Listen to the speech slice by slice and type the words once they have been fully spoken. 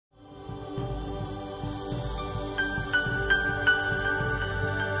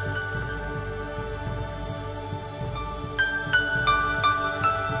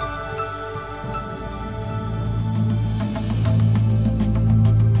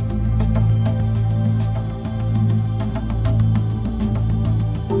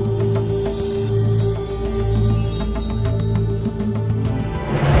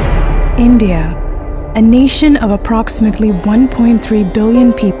India, a nation of approximately 1.3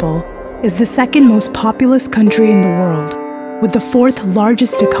 billion people, is the second most populous country in the world, with the fourth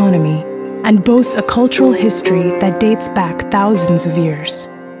largest economy, and boasts a cultural history that dates back thousands of years.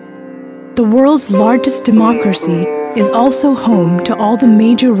 The world's largest democracy is also home to all the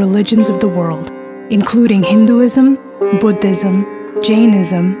major religions of the world, including Hinduism, Buddhism,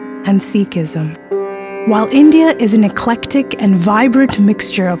 Jainism, and Sikhism. While India is an eclectic and vibrant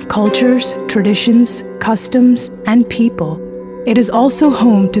mixture of cultures, traditions, customs, and people, it is also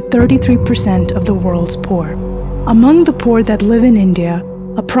home to 33% of the world's poor. Among the poor that live in India,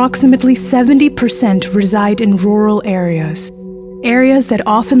 approximately 70% reside in rural areas that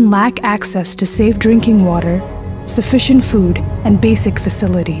often lack access to safe drinking water, sufficient food, and basic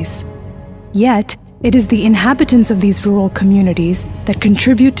facilities. Yet, it is the inhabitants of these rural communities that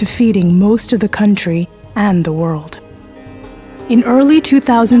contribute to feeding most of the country and the world. In early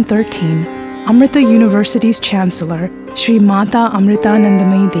 2013, Amrita University's Chancellor, Shri Mata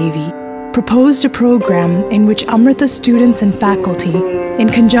Amritanandamayi Devi, proposed a program in which Amrita students and faculty, in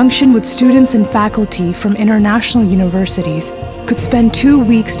conjunction with students and faculty from international universities, could spend 2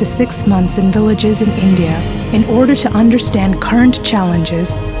 weeks to 6 months in villages in India in order to understand current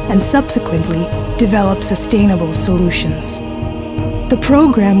challenges and subsequently develop sustainable solutions. The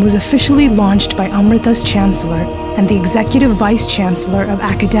program was officially launched by Amrita's Chancellor and the Executive Vice Chancellor of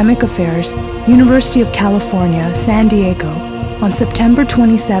Academic Affairs, University of California, San Diego, on September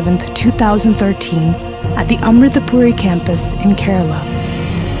 27, 2013, at the Amritapuri campus in Kerala.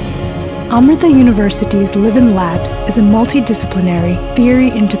 Amrita University's Live-in-Labs is a multidisciplinary theory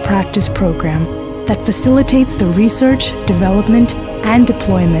into practice program that facilitates the research, development, and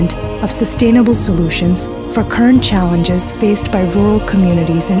deployment of sustainable solutions for current challenges faced by rural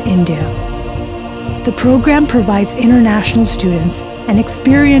communities in India. The program provides international students an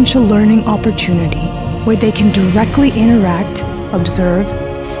experiential learning opportunity where they can directly interact, observe,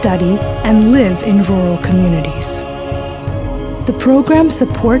 study, and live in rural communities. The program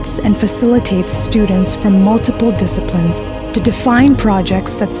supports and facilitates students from multiple disciplines to define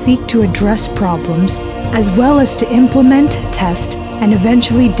projects that seek to address problems, as well as to implement, test, and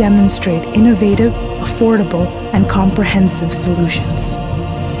eventually demonstrate innovative, affordable, and comprehensive solutions.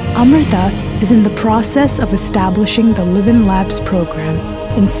 Amrita is in the process of establishing the Live-in-Labs program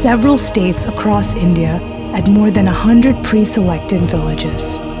in several states across India at more than 100 pre-selected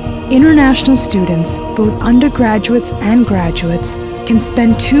villages. International students, both undergraduates and graduates, can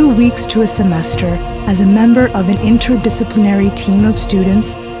spend 2 weeks to a semester as a member of an interdisciplinary team of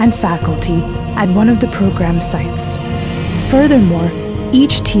students and faculty at one of the program sites. Furthermore,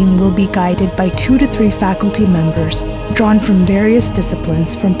 each team will be guided by 2 to 3 faculty members drawn from various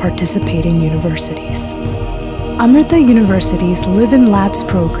disciplines from participating universities. Amrita University's Live-in-Labs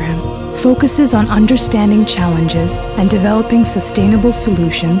program focuses on understanding challenges and developing sustainable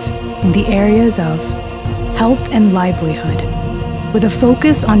solutions in the areas of health and livelihood, with a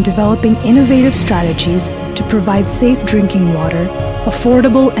focus on developing innovative strategies to provide safe drinking water,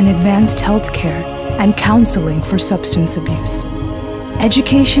 affordable and advanced health care, and counseling for substance abuse.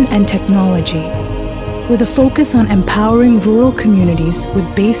 Education and technology, with a focus on empowering rural communities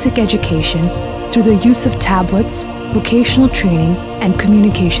with basic education through the use of tablets, vocational training, and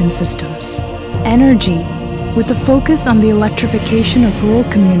communication systems. Energy, with a focus on the electrification of rural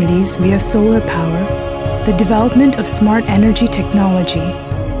communities via solar power, the development of smart energy technology,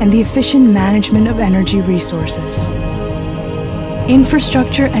 and the efficient management of energy resources.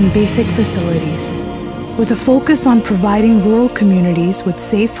 Infrastructure and basic facilities, with a focus on providing rural communities with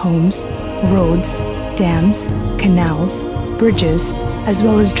safe homes, roads, dams, canals, bridges, as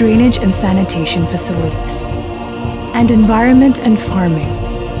well as drainage and sanitation facilities. And environment and farming,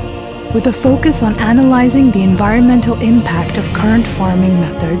 with a focus on analyzing the environmental impact of current farming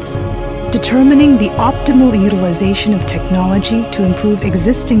methods, determining the optimal utilization of technology to improve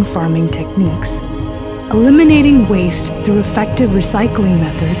existing farming techniques, eliminating waste through effective recycling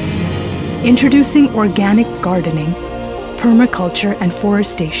methods, introducing organic gardening, permaculture and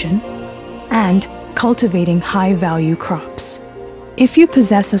forestation, and cultivating high-value crops. If you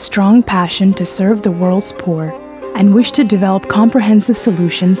possess a strong passion to serve the world's poor and wish to develop comprehensive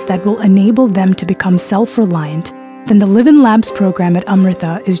solutions that will enable them to become self-reliant, then the Live-in-Labs program at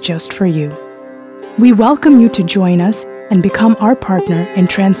Amrita is just for you. We welcome you to join us and become our partner in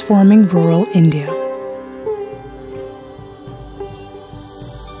transforming rural India.